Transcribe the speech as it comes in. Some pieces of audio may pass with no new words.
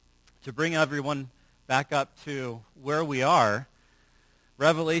To bring everyone back up to where we are,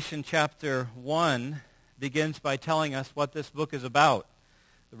 Revelation chapter 1 begins by telling us what this book is about.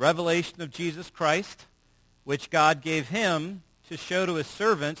 The revelation of Jesus Christ, which God gave him to show to his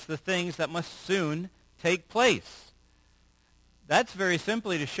servants the things that must soon take place. That's very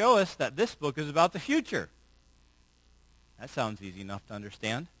simply to show us that this book is about the future. That sounds easy enough to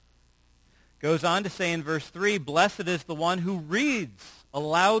understand. Goes on to say in verse 3, "Blessed is the one who reads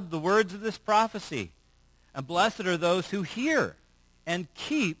aloud the words of this prophecy, and blessed are those who hear and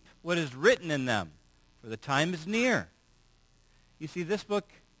keep what is written in them, for the time is near." You see, this book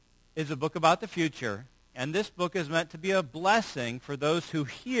is a book about the future, and this book is meant to be a blessing for those who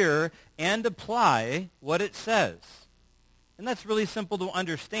hear and apply what it says. And that's really simple to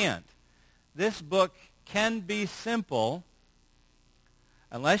understand. This book can be simple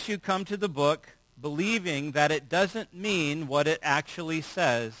unless you come to the book believing that it doesn't mean what it actually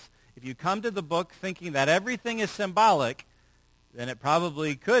says. If you come to the book thinking that everything is symbolic, then it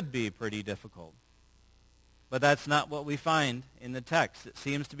probably could be pretty difficult. But that's not what we find in the text. It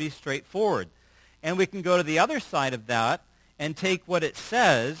seems to be straightforward. And we can go to the other side of that and take what it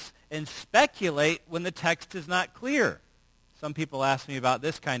says and speculate when the text is not clear. Some people ask me about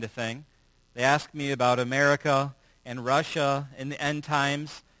this kind of thing. They ask me about America and Russia in the end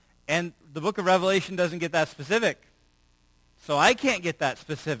times, and the book of Revelation doesn't get that specific. So I can't get that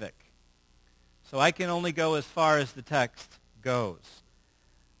specific. So I can only go as far as the text goes.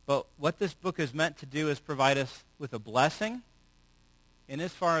 But what this book is meant to do is provide us with a blessing in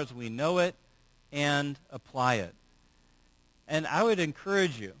as far as we know it and apply it. And I would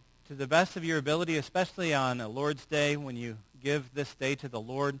encourage you, to the best of your ability, especially on a Lord's Day when you give this day to the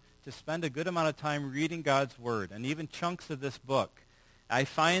Lord, to spend a good amount of time reading God's Word, and even chunks of this book. I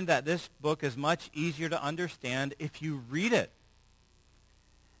find that this book is much easier to understand if you read it.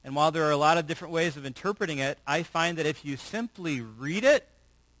 And while there are a lot of different ways of interpreting it, I find that if you simply read it,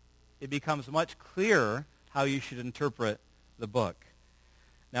 it becomes much clearer how you should interpret the book.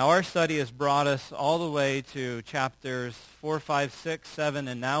 Now, our study has brought us all the way to chapters 4, 5, 6, 7,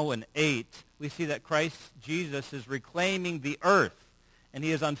 and now in 8. We see that Christ Jesus is reclaiming the earth, and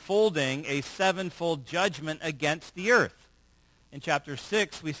he is unfolding a sevenfold judgment against the earth. In chapter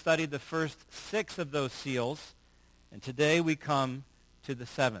 6, we studied the first 6 of those seals, and today we come to the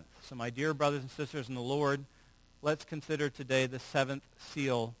 7th. So my dear brothers and sisters in the Lord, let's consider today the 7th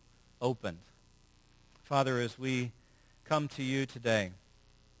seal opened. Father, as we come to you today,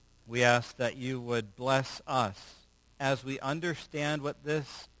 we ask that you would bless us as we understand what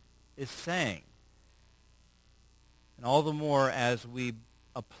this is saying, and all the more as we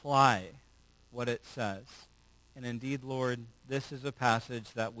apply what it says. And indeed, Lord, this is a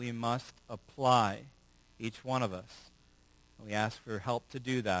passage that we must apply, each one of us. And we ask for help to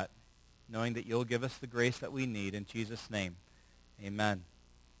do that, knowing that you'll give us the grace that we need. In Jesus' name, amen.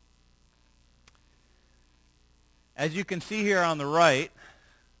 As you can see here on the right,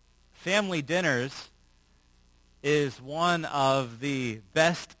 family dinners is one of the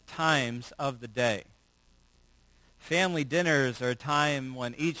best times of the day. Family dinners are a time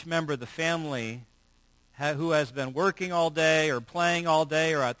when each member of the family who has been working all day or playing all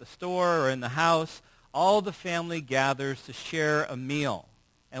day or at the store or in the house, all the family gathers to share a meal.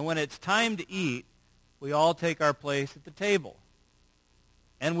 And when it's time to eat, we all take our place at the table.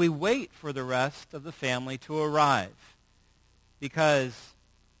 And we wait for the rest of the family to arrive because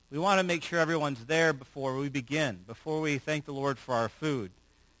we want to make sure everyone's there before we begin, before we thank the Lord for our food.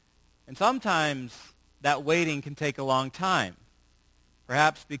 And sometimes that waiting can take a long time,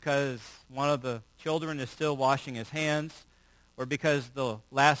 perhaps because one of the children is still washing his hands, or because the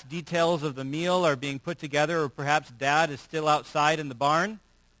last details of the meal are being put together, or perhaps Dad is still outside in the barn.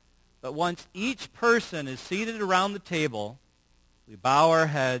 But once each person is seated around the table, we bow our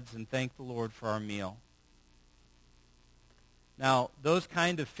heads and thank the Lord for our meal. Now, those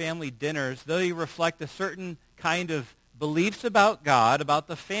kind of family dinners, they reflect a certain kind of beliefs about God, about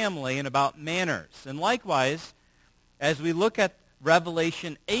the family, and about manners. And likewise, as we look at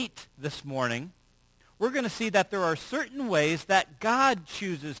Revelation 8 this morning, we're going to see that there are certain ways that God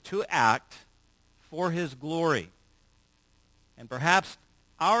chooses to act for his glory. And perhaps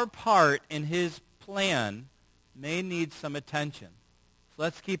our part in his plan may need some attention. So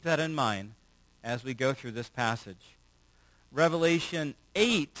let's keep that in mind as we go through this passage. Revelation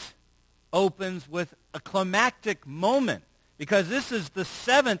 8 opens with a climactic moment because this is the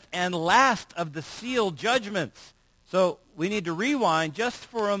 7th and last of the seal judgments. So we need to rewind just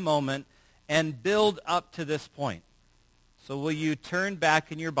for a moment and build up to this point. So will you turn back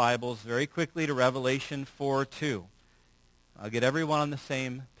in your Bibles very quickly to Revelation 4:2. I'll get everyone on the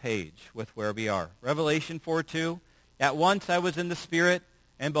same page with where we are. Revelation 4:2. At once I was in the Spirit,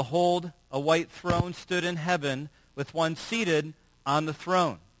 and behold, a white throne stood in heaven with one seated on the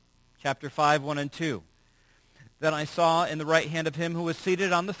throne. Chapter 5, 1 and 2. Then I saw in the right hand of him who was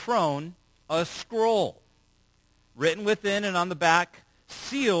seated on the throne a scroll, written within and on the back,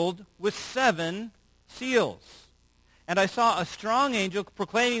 sealed with 7 seals. And I saw a strong angel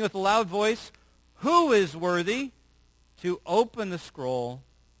proclaiming with a loud voice, "Who is worthy to open the scroll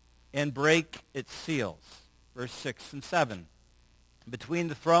and break its seals?" Verse 6 and 7. Between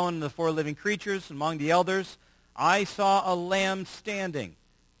the throne and the 4 living creatures, among the elders, I saw a lamb standing,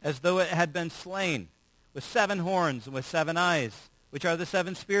 as though it had been slain, with 7 horns and with 7 eyes, which are the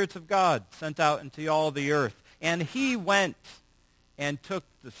 7 spirits of God sent out into all the earth. And he went and took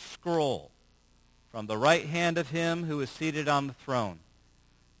the scroll from the right hand of him who was seated on the throne.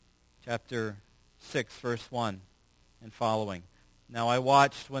 Chapter 6, verse 1 and following. Now I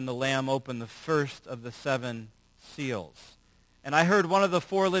watched when the Lamb opened the first of the 7 seals. And I heard one of the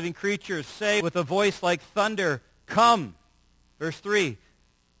 4 living creatures say with a voice like thunder, "Come." Verse 3.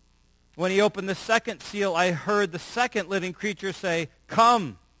 When he opened the second seal, I heard the second living creature say,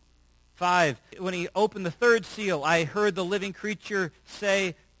 "Come." 5. When he opened the third seal, I heard the living creature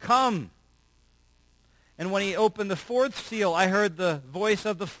say, "Come." And when he opened the 4th seal, I heard the voice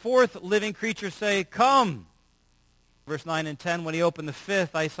of the 4th living creature say, "Come." Verse 9 and 10, when he opened the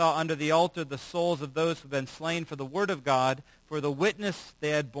 5th, I saw under the altar the souls of those who had been slain for the word of God, for the witness they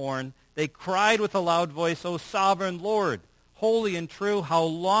had borne. They cried with a loud voice, "O sovereign Lord, holy and true, how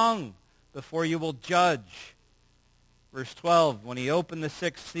long before you will judge?" Verse 12, when he opened the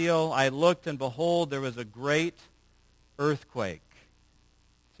 6th seal, I looked, and behold, there was a great earthquake.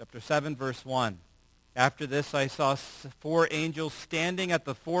 Chapter 7, verse 1. After this I saw 4 angels standing at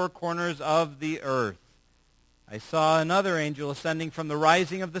the 4 corners of the earth. I saw another angel ascending from the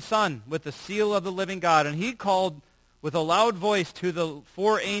rising of the sun with the seal of the living God, and he called with a loud voice to the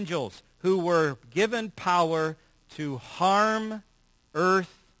 4 angels who were given power to harm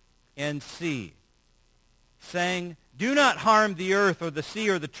earth and sea, saying, "Do not harm the earth or the sea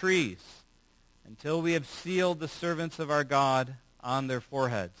or the trees until we have sealed the servants of our God on their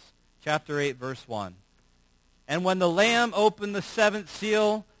foreheads." Chapter 8, verse 1. And when the Lamb opened the 7th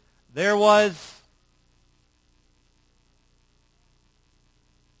seal, there was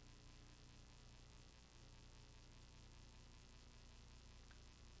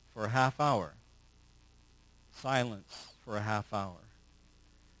for a half hour silence for a half hour.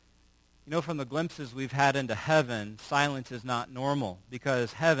 You know, from the glimpses we've had into heaven, silence is not normal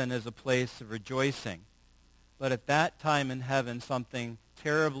because heaven is a place of rejoicing. But at that time in heaven, something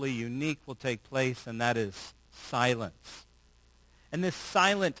terribly unique will take place, and that is silence. And this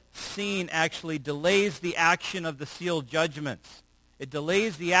silent scene actually delays the action of the sealed judgments. It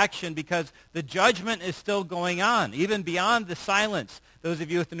delays the action because the judgment is still going on, even beyond the silence. Those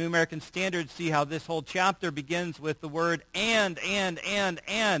of you with the New American Standard see how this whole chapter begins with the word and.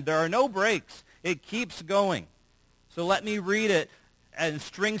 There are no breaks. It keeps going. So let me read it and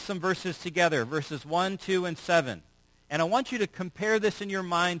string some verses together, verses 1, 2, and 7. And I want you to compare this in your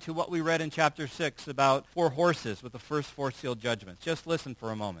mind to what we read in chapter 6 about 4 horses with the first 4 sealed judgments. Just listen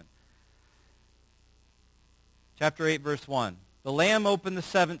for a moment. Chapter 8, verse 1. The Lamb opened the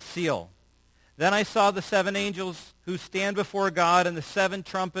 7th seal. Then I saw the 7 angels who stand before God, and the 7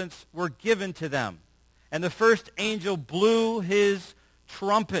 trumpets were given to them. And the first angel blew his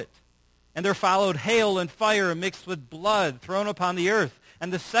trumpet, and there followed hail and fire mixed with blood thrown upon the earth.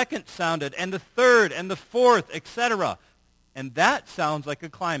 And the second sounded, and the third, and the fourth, etc. And that sounds like a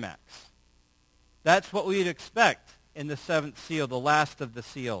climax. That's what we'd expect in the 7th seal, the last of the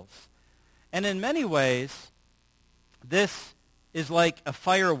seals. And in many ways, this is like a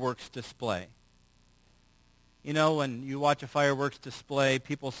fireworks display. You know, when you watch a fireworks display,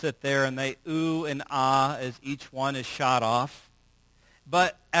 people sit there and they ooh and ah as each one is shot off.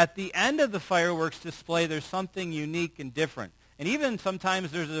 But at the end of the fireworks display, there's something unique and different. And even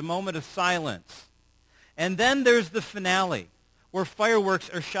sometimes there's a moment of silence. And then there's the finale, where fireworks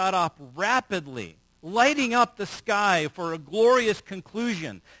are shot off rapidly, lighting up the sky for a glorious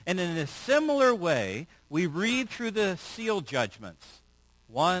conclusion. And in a similar way, we read through the seal judgments,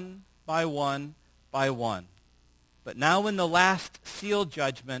 one by one by one. But now in the last seal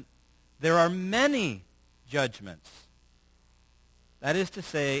judgment, there are many judgments. That is to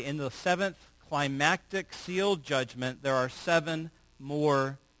say, in the 7th climactic seal judgment, there are 7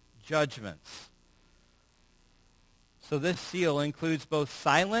 more judgments. So this seal includes both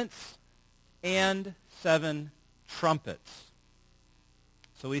silence and 7 trumpets.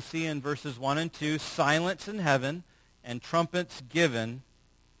 So we see in verses 1 and 2, silence in heaven, and trumpets given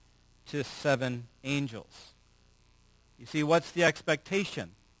to 7 angels. You see, what's the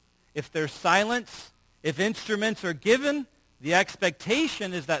expectation? If there's silence, if instruments are given, the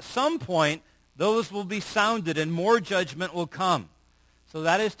expectation is that at some point those will be sounded and more judgment will come. So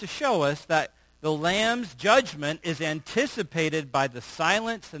that is to show us that the Lamb's judgment is anticipated by the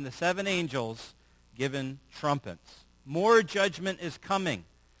silence and the 7 angels given trumpets. More judgment is coming.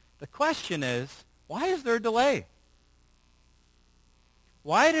 The question is, why is there a delay?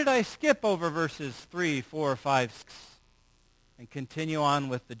 Why did I skip over verses 3, 4, 5, 6, and continue on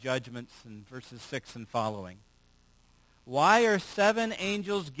with the judgments in verses 6 and following? Why are 7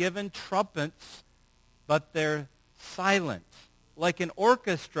 angels given trumpets, but they're silent, like an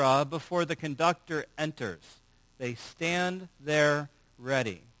orchestra before the conductor enters? They stand there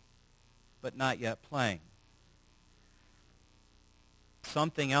ready, but not yet playing.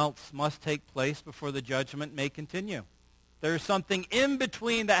 Something else must take place before the judgment may continue. There's something in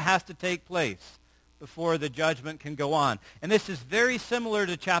between that has to take place before the judgment can go on. And this is very similar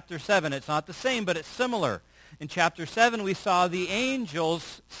to chapter 7. It's not the same, but it's similar. In chapter 7, we saw the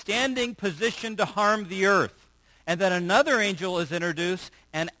angels standing positioned to harm the earth. And then another angel is introduced,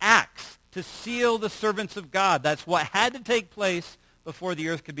 an axe, to seal the servants of God. That's what had to take place before the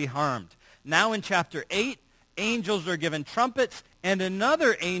earth could be harmed. Now in chapter 8, angels are given trumpets, and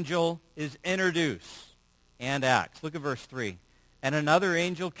another angel is introduced, and axe. Look at verse 3. And another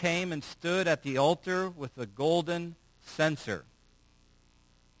angel came and stood at the altar with a golden censer.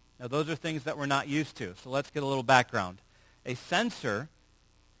 Now, those are things that we're not used to, so let's get a little background. A censer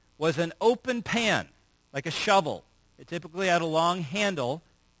was an open pan, like a shovel. It typically had a long handle,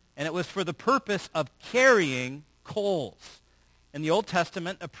 and it was for the purpose of carrying coals. In the Old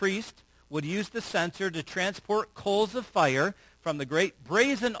Testament, a priest would use the censer to transport coals of fire from the great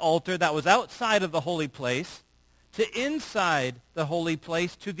brazen altar that was outside of the holy place to inside the holy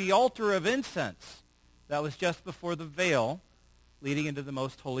place to the altar of incense that was just before the veil leading into the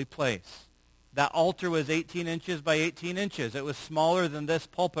most holy place. That altar was 18 inches by 18 inches. It was smaller than this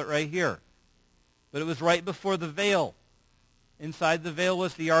pulpit right here. But it was right before the veil. Inside the veil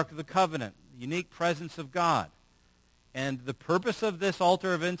was the Ark of the Covenant, the unique presence of God. And the purpose of this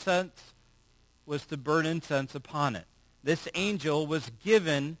altar of incense was to burn incense upon it. This angel was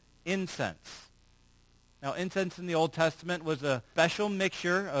given incense. Now, incense in the Old Testament was a special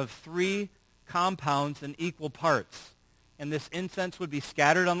mixture of 3 compounds in equal parts. And this incense would be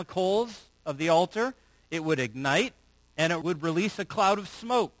scattered on the coals of the altar. It would ignite, and it would release a cloud of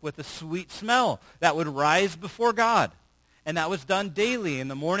smoke with a sweet smell that would rise before God. And that was done daily in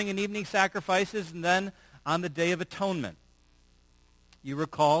the morning and evening sacrifices and then on the Day of Atonement. You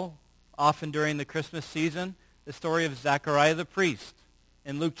recall, often during the Christmas season, the story of Zechariah the priest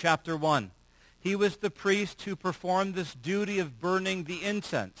in Luke chapter 1. He was the priest who performed this duty of burning the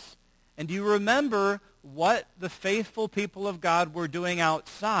incense. And do you remember what the faithful people of God were doing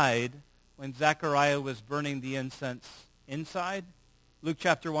outside when Zechariah was burning the incense inside? Luke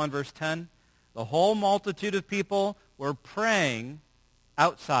chapter 1, verse 10. The whole multitude of people were praying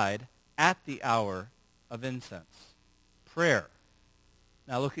outside at the hour of incense. Prayer.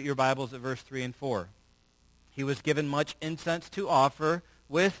 Now look at your Bibles at verse 3 and 4. He was given much incense to offer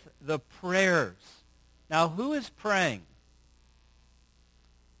with the prayers. Now, who is praying?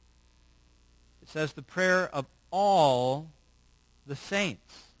 It says the prayer of all the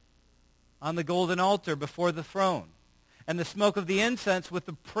saints on the golden altar before the throne. And the smoke of the incense with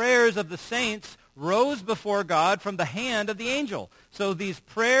the prayers of the saints rose before God from the hand of the angel. So these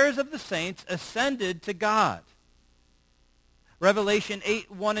prayers of the saints ascended to God. Revelation 8,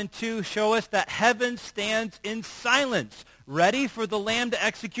 1 and 2 show us that heaven stands in silence, ready for the Lamb to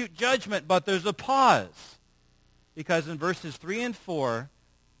execute judgment. But there's a pause, because in verses 3 and 4,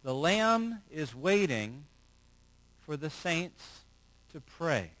 the Lamb is waiting for the saints to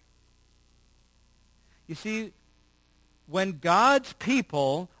pray. You see, when God's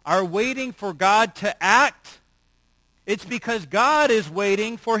people are waiting for God to act, it's because God is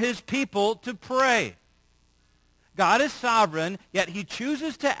waiting for his people to pray. God is sovereign, yet he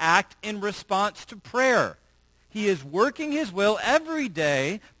chooses to act in response to prayer. He is working his will every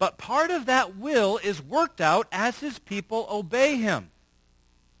day, but part of that will is worked out as his people obey him.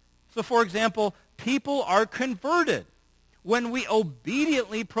 So, for example, people are converted when we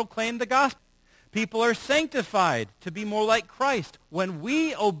obediently proclaim the gospel. People are sanctified to be more like Christ when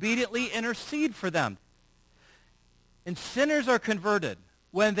we obediently intercede for them. And sinners are converted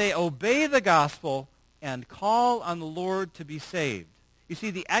when they obey the gospel and call on the Lord to be saved. You see,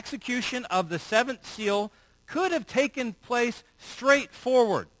 the execution of the 7th seal could have taken place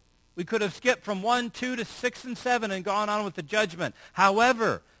straightforward. We could have skipped from 1, 2 to 6 and 7 and gone on with the judgment.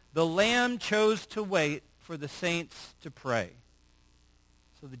 However, the Lamb chose to wait for the saints to pray.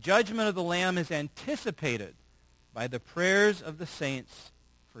 So the judgment of the Lamb is anticipated by the prayers of the saints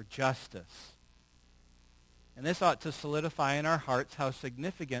for justice. And this ought to solidify in our hearts how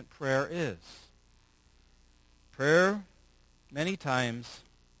significant prayer is. Prayer, many times,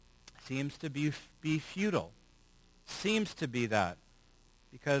 seems to be futile. Seems to be that.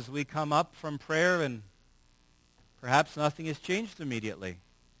 Because we come up from prayer and perhaps nothing has changed immediately.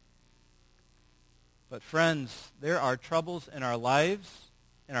 But friends, there are troubles in our lives,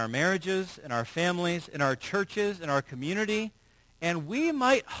 in our marriages, in our families, in our churches, in our community, and we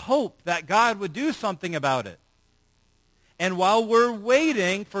might hope that God would do something about it. And while we're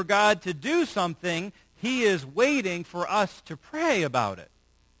waiting for God to do something, he is waiting for us to pray about it.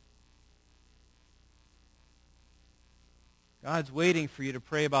 God's waiting for you to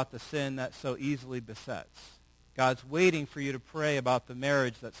pray about the sin that so easily besets. God's waiting for you to pray about the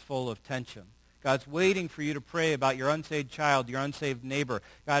marriage that's full of tension. God's waiting for you to pray about your unsaved child, your unsaved neighbor.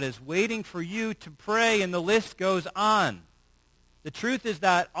 God is waiting for you to pray, and the list goes on. The truth is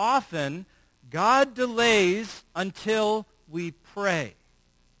that often God delays until we pray.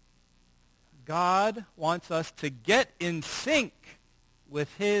 God wants us to get in sync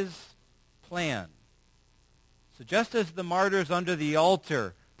with his plan. So just as the martyrs under the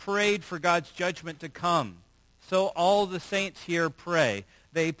altar prayed for God's judgment to come, so all the saints here pray.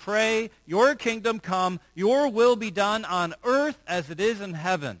 They pray, your kingdom come, your will be done on earth as it is in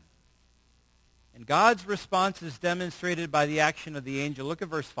heaven. And God's response is demonstrated by the action of the angel. Look at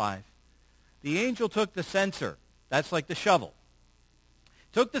verse 5. The angel took the censer. That's like the shovel.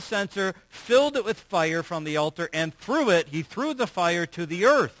 Took the censer, filled it with fire from the altar, and he threw the fire to the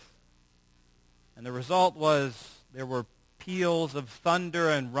earth. And the result was there were peals of thunder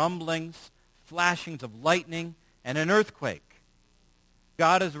and rumblings, flashings of lightning, and an earthquake.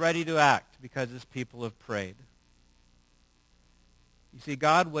 God is ready to act because his people have prayed. You see,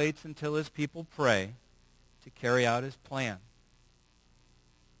 God waits until his people pray to carry out his plan.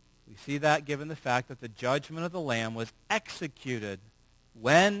 We see that given the fact that the judgment of the Lamb was executed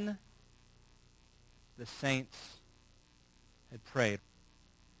when the saints had prayed.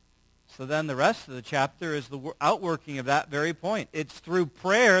 So then the rest of the chapter is the outworking of that very point. It's through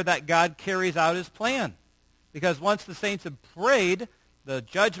prayer that God carries out his plan. Because once the saints have prayed, the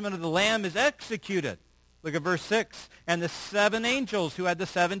judgment of the Lamb is executed. Look at verse 6. And the 7 angels who had the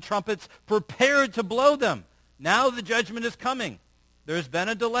 7 trumpets prepared to blow them. Now the judgment is coming. There's been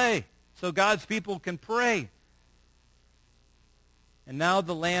a delay, so God's people can pray. And now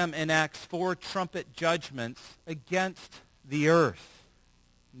the Lamb enacts 4 trumpet judgments against the earth.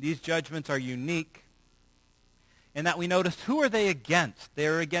 And these judgments are unique in that we notice who are they against? They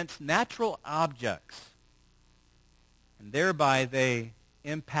are against natural objects. And thereby they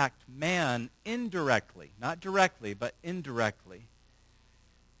impact man indirectly. Not directly, but indirectly.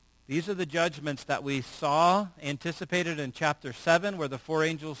 These are the judgments that we saw anticipated in chapter 7, where the 4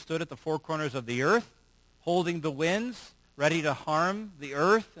 angels stood at the 4 corners of the earth, holding the winds, ready to harm the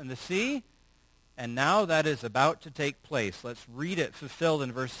earth and the sea. And now that is about to take place. Let's read it fulfilled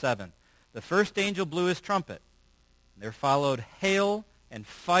in verse 7. The first angel blew his trumpet. There followed hail and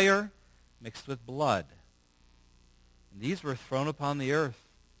fire mixed with blood. And these were thrown upon the earth.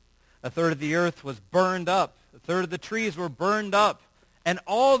 A third of the earth was burned up. A third of the trees were burned up. And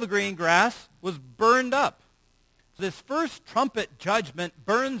all the green grass was burned up. So this first trumpet judgment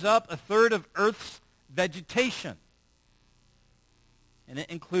burns up a third of earth's vegetation. And it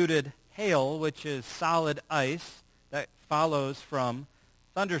included hail, which is solid ice that follows from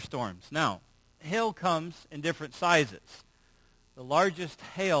thunderstorms. Now, hail comes in different sizes. The largest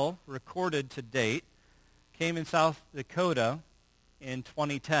hail recorded to date came in South Dakota in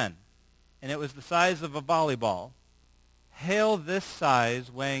 2010, and it was the size of a volleyball. Hail this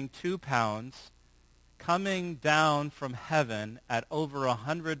size, weighing 2 pounds, coming down from heaven at over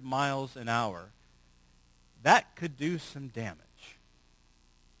 100 miles an hour. That could do some damage.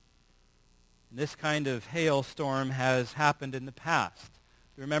 And this kind of hailstorm has happened in the past.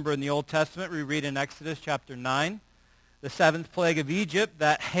 Remember in the Old Testament, we read in Exodus chapter 9, the 7th plague of Egypt,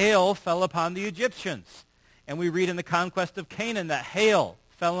 that hail fell upon the Egyptians. And we read in the conquest of Canaan that hail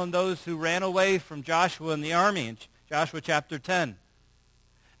fell on those who ran away from Joshua and the army in Joshua chapter 10.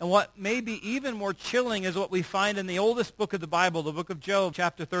 And what may be even more chilling is what we find in the oldest book of the Bible, the book of Job,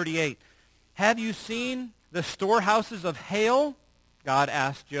 chapter 38. Have you seen the storehouses of hail? God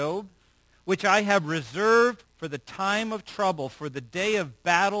asked Job, which I have reserved for the time of trouble, for the day of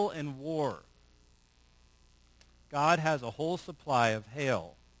battle and war. God has a whole supply of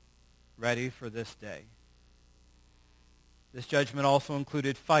hail ready for this day. This judgment also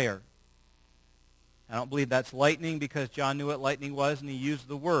included fire. I don't believe that's lightning because John knew what lightning was and he used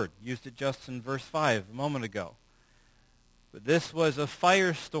the word. Used it just in verse 5 a moment ago. But this was a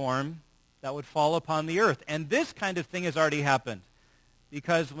firestorm that would fall upon the earth. And this kind of thing has already happened.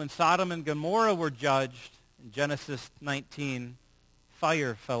 Because when Sodom and Gomorrah were judged in Genesis 19,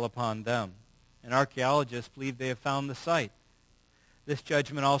 fire fell upon them. And archaeologists believe they have found the site. This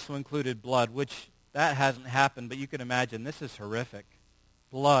judgment also included blood, which that hasn't happened, but you can imagine this is horrific.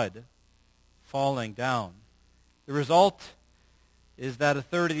 Blood falling down. The result is that a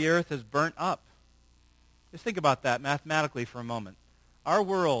third of the earth is burnt up. Just think about that mathematically for a moment. Our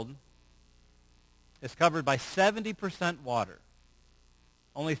world is covered by 70% water.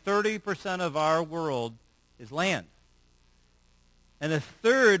 Only 30% of our world is land. And a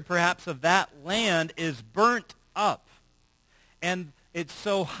third, perhaps, of that land is burnt up. And it's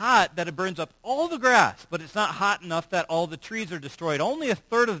so hot that it burns up all the grass, but it's not hot enough that all the trees are destroyed. Only a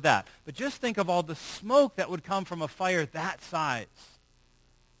third of that. But just think of all the smoke that would come from a fire that size.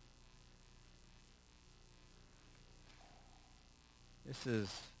 This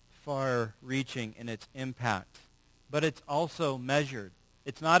is far-reaching in its impact, but it's also measured.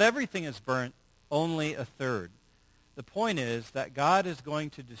 It's not everything is burnt, only a third. The point is that God is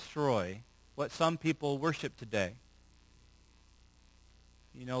going to destroy what some people worship today.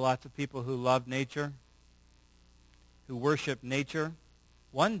 You know lots of people who love nature, who worship nature.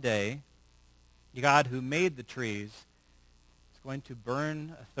 One day, God who made the trees is going to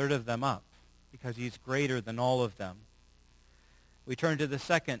burn a third of them up because he's greater than all of them. We turn to the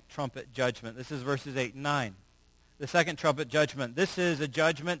second trumpet judgment. This is verses 8 and 9. The second trumpet judgment. This is a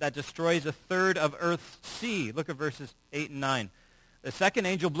judgment that destroys a third of earth's sea. Look at verses 8 and 9. The second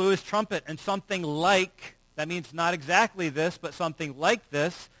angel blew his trumpet, and something like, that means not exactly this, but something like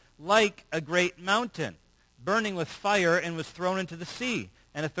this, like a great mountain, burning with fire, and was thrown into the sea.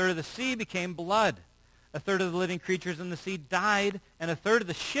 And a third of the sea became blood. A third of the living creatures in the sea died, and a third of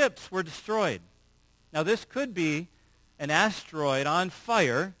the ships were destroyed. Now this could be an asteroid on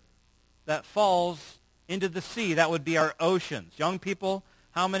fire that falls into the sea. That would be our oceans. Young people,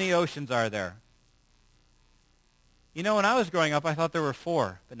 how many oceans are there? You know, when I was growing up, I thought there were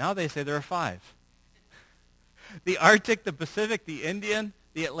 4, but now they say there are 5. The Arctic, the Pacific, the Indian,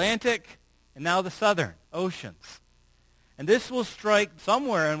 the Atlantic, and now the Southern oceans. And this will strike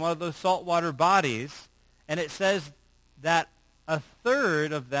somewhere in one of those saltwater bodies, and it says that a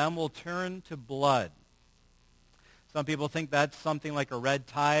third of them will turn to blood. Some people think that's something like a red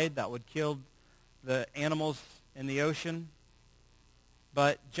tide that would kill the animals in the ocean.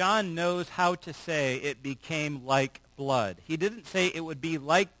 But John knows how to say it became like blood. He didn't say it would be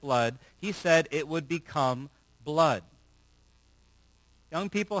like blood. He said it would become blood. Young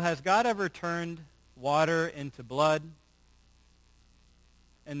people, has God ever turned water into blood?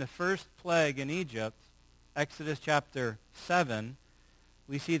 In the first plague in Egypt, Exodus chapter 7,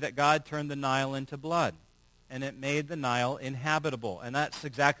 we see that God turned the Nile into blood, and it made the Nile inhabitable. And that's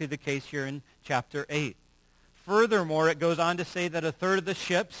exactly the case here in chapter 8. Furthermore, it goes on to say that a third of the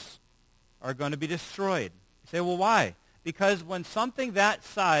ships are going to be destroyed. You say, well, why? Because when something that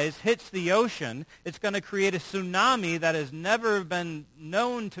size hits the ocean, it's going to create a tsunami that has never been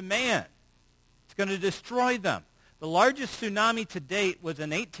known to man. It's going to destroy them. The largest tsunami to date was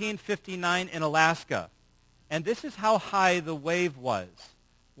in 1859 in Alaska. And this is how high the wave was.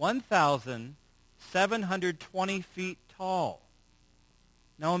 1,720 feet tall.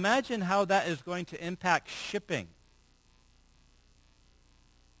 Now imagine how that is going to impact shipping.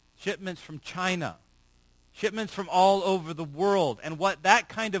 Shipments from China. Shipments from all over the world. And what that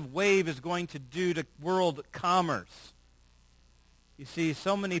kind of wave is going to do to world commerce. You see,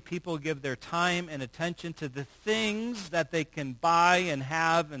 so many people give their time and attention to the things that they can buy and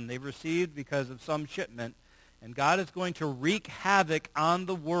have and they've received because of some shipment. And God is going to wreak havoc on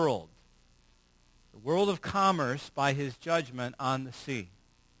the world of commerce, by his judgment on the sea.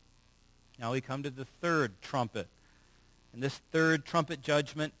 Now we come to the third trumpet. And this third trumpet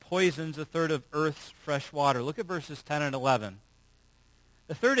judgment poisons a third of earth's fresh water. Look at verses 10 and 11.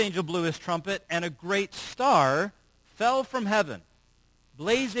 The third angel blew his trumpet, and a great star fell from heaven,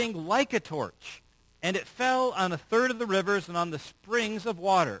 blazing like a torch. And it fell on a third of the rivers and on the springs of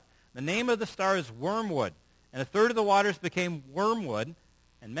water. The name of the star is Wormwood. And a third of the waters became wormwood,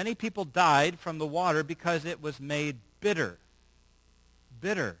 and many people died from the water because it was made bitter.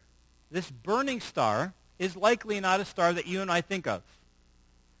 Bitter. This burning star is likely not a star that you and I think of,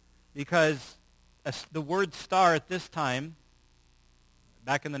 because the word star at this time,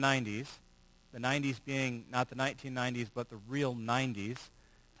 back in the 90s being not the 1990s, but the real 90s,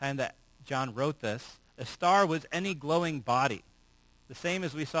 time that John wrote this, a star was any glowing body, the same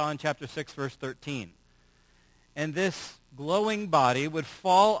as we saw in chapter 6, verse 13. And this glowing body would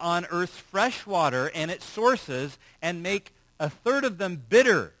fall on Earth's fresh water and its sources and make a third of them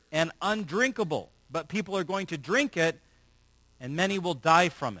bitter and undrinkable. But people are going to drink it, and many will die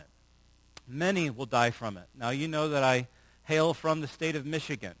from it. Many will die from it. Now, you know that I hail from the state of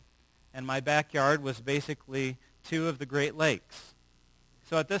Michigan, and my backyard was basically two of the Great Lakes.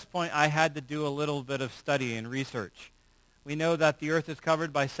 So at this point, I had to do a little bit of study and research. We know that the earth is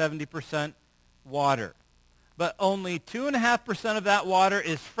covered by 70% water, but only 2.5% of that water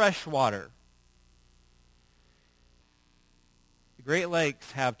is fresh water. The Great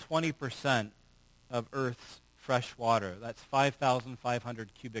Lakes have 20% of Earth's fresh water. That's 5,500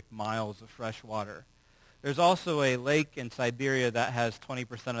 cubic miles of fresh water. There's also a lake in Siberia that has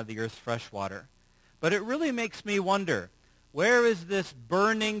 20% of the Earth's fresh water. But it really makes me wonder, where is this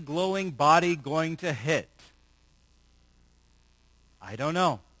burning, glowing body going to hit? I don't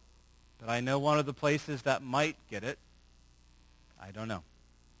know. But I know one of the places that might get it. I don't know.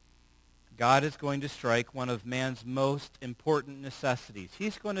 God is going to strike one of man's most important necessities.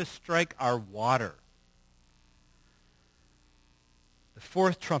 He's going to strike our water. The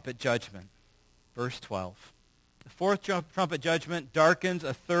fourth trumpet judgment, verse 12. The fourth trumpet judgment darkens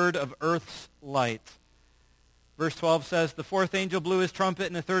a third of earth's light. Verse 12 says, the fourth angel blew his trumpet,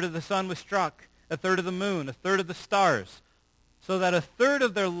 and a third of the sun was struck, a third of the moon, a third of the stars, so that a third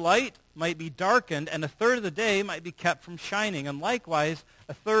of their light might be darkened, and a third of the day might be kept from shining, and likewise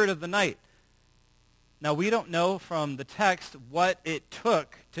a third of the night. Now, we don't know from the text what it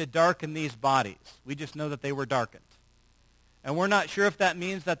took to darken these bodies. We just know that they were darkened. And we're not sure if that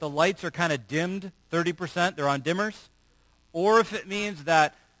means that the lights are kind of dimmed, 30%, they're on dimmers, or if it means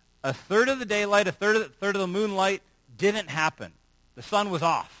that a third of the daylight, a third of the moonlight didn't happen. The sun was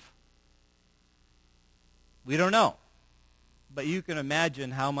off. We don't know. But you can imagine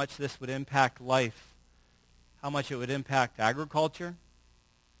how much this would impact life, how much it would impact agriculture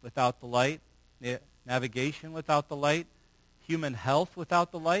without the light, navigation without the light, human health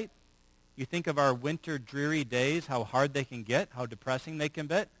without the light. You think of our winter dreary days, how hard they can get, how depressing they can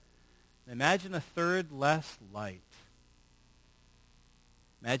be. Imagine a third less light.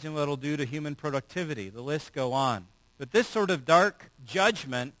 Imagine what it'll do to human productivity. The list go on. But this sort of dark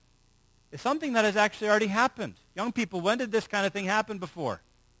judgment is something that has actually already happened. Young people, when did this kind of thing happen before?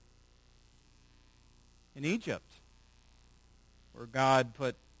 In Egypt, where God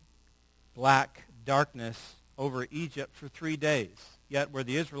put black darkness over Egypt for 3 days. Yet where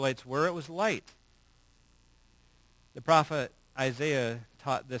the Israelites were, it was light. The prophet Isaiah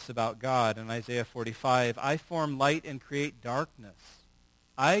taught this about God in Isaiah 45. I form light and create darkness.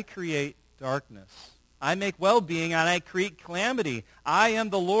 I create darkness. I make well-being and I create calamity. I am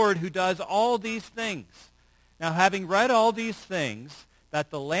the Lord who does all these things. Now, having read all these things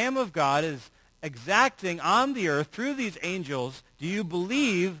that the Lamb of God is exacting on the earth through these angels, do you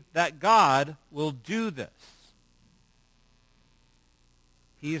believe that God will do this?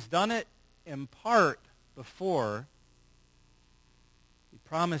 He has done it in part before. He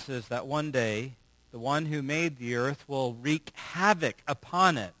promises that one day the one who made the earth will wreak havoc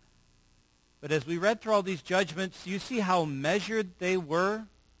upon it. But as we read through all these judgments, you see how measured they were,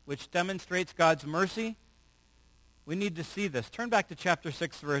 which demonstrates God's mercy? We need to see this. Turn back to chapter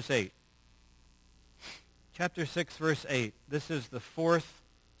 6, verse 8. Chapter 6, verse 8. This is the fourth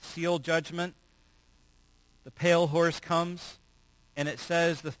seal judgment. The pale horse comes, and it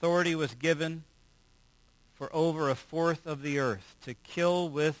says the authority was given for over a fourth of the earth to kill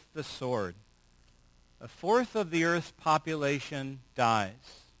with the sword. A fourth of the earth's population dies.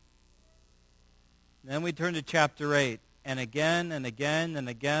 Then we turn to chapter 8, and again and again and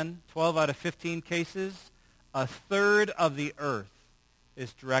again, 12 out of 15 cases, a third of the earth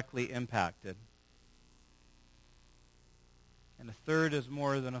is directly impacted. And a third is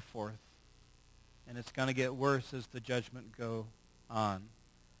more than a fourth. And it's going to get worse as the judgment go on.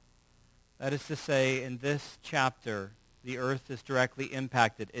 That is to say, in this chapter, the earth is directly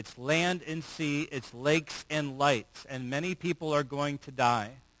impacted. It's land and sea, it's lakes and lights, and many people are going to die.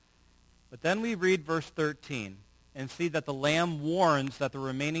 But then we read verse 13 and see that the Lamb warns that the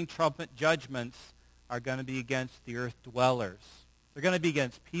remaining trumpet judgments are going to be against the earth dwellers. They're going to be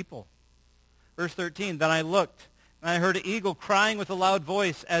against people. Verse 13, then I looked, and I heard an eagle crying with a loud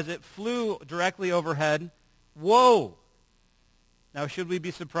voice as it flew directly overhead, woe! Now, should we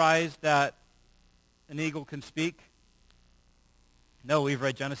be surprised that an eagle can speak? No, we've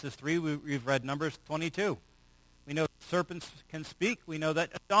read Genesis 3. We've read Numbers 22. We know serpents can speak. We know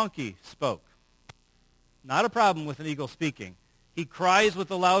that a donkey spoke. Not a problem with an eagle speaking. He cries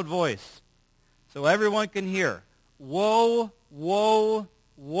with a loud voice so everyone can hear, "Woe, woe,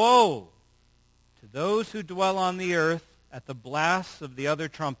 woe to those who dwell on the earth at the blasts of the other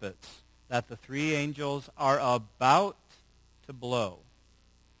trumpets that the three angels are about to blow."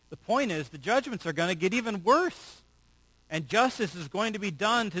 The point is the judgments are going to get even worse. And justice is going to be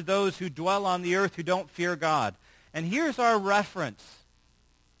done to those who dwell on the earth who don't fear God. And here's our reference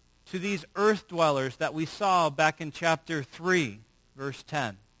to these earth dwellers that we saw back in chapter 3, verse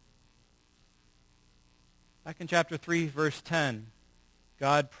 10. Back in chapter 3, verse 10,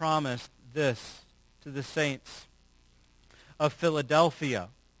 God promised this to the saints of Philadelphia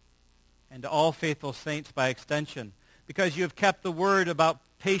and to all faithful saints by extension. Because you have kept the word about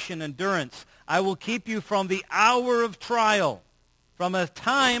patient endurance, I will keep you from the hour of trial, from a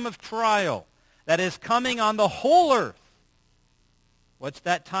time of trial that is coming on the whole earth. What's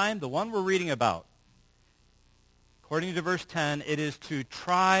that time? The one we're reading about. According to verse 10, it is to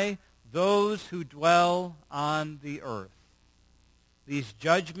try those who dwell on the earth. These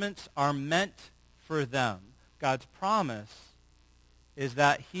judgments are meant for them. God's promise is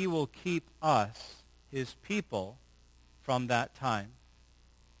that he will keep us, his people, from that time.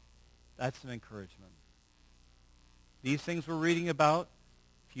 That's an encouragement. These things we're reading about,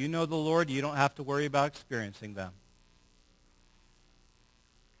 if you know the Lord, you don't have to worry about experiencing them.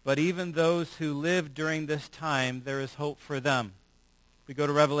 But even those who live during this time, there is hope for them. If we go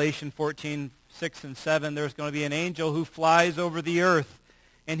to Revelation 14, 6 and 7, there's going to be an angel who flies over the earth,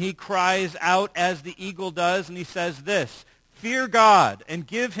 and he cries out as the eagle does, and he says this, "Fear God and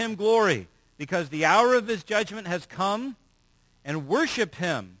give him glory, because the hour of his judgment has come, and worship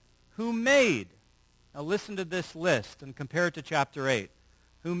him who made," now listen to this list and compare it to chapter 8,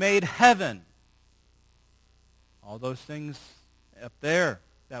 "who made heaven," all those things up there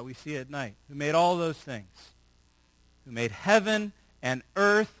that we see at night, who made all those things, who made heaven and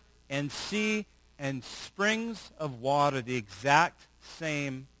earth and sea and springs of water, the exact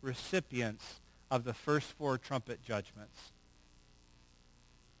same recipients of the first four trumpet judgments.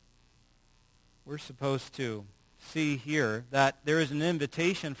 We're supposed to see here that there is an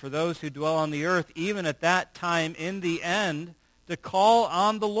invitation for those who dwell on the earth, even at that time in the end, to call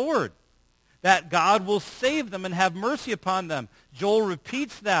on the Lord, that God will save them and have mercy upon them. Joel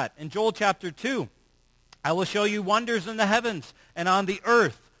repeats that in Joel chapter 2. "I will show you wonders in the heavens and on the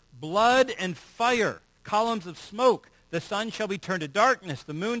earth, blood and fire, columns of smoke. The sun shall be turned to darkness,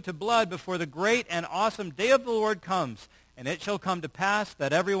 the moon to blood, before the great and awesome day of the Lord comes. And it shall come to pass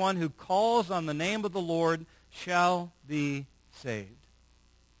that everyone who calls on the name of the Lord shall be saved."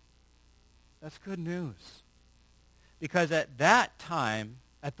 That's good news. Because at that time,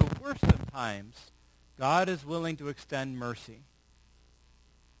 at the worst of times, God is willing to extend mercy.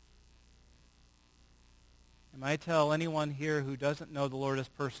 And I tell anyone here who doesn't know the Lord as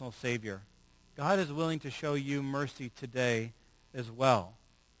personal Savior, God is willing to show you mercy today as well,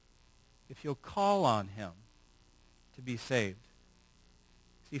 if you'll call on him to be saved.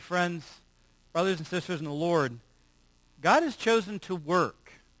 See, friends, brothers and sisters in the Lord, God has chosen to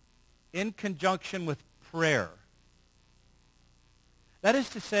work in conjunction with prayer. That is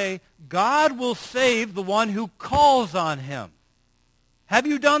to say, God will save the one who calls on him. Have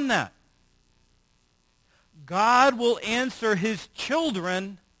you done that? God will answer his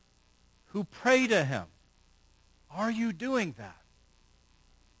children who pray to him. Are you doing that?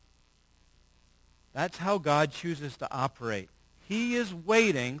 That's how God chooses to operate. He is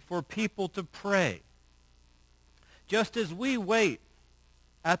waiting for people to pray. Just as we wait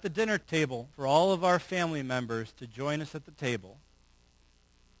at the dinner table for all of our family members to join us at the table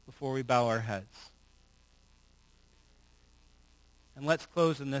before we bow our heads. And let's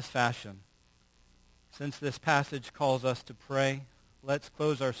close in this fashion. Since this passage calls us to pray, let's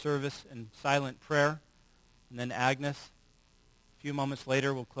close our service in silent prayer. And then Agnes, a few moments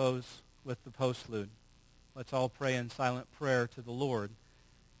later, will close with the postlude. Let's all pray in silent prayer to the Lord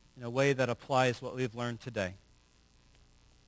in a way that applies what we've learned today.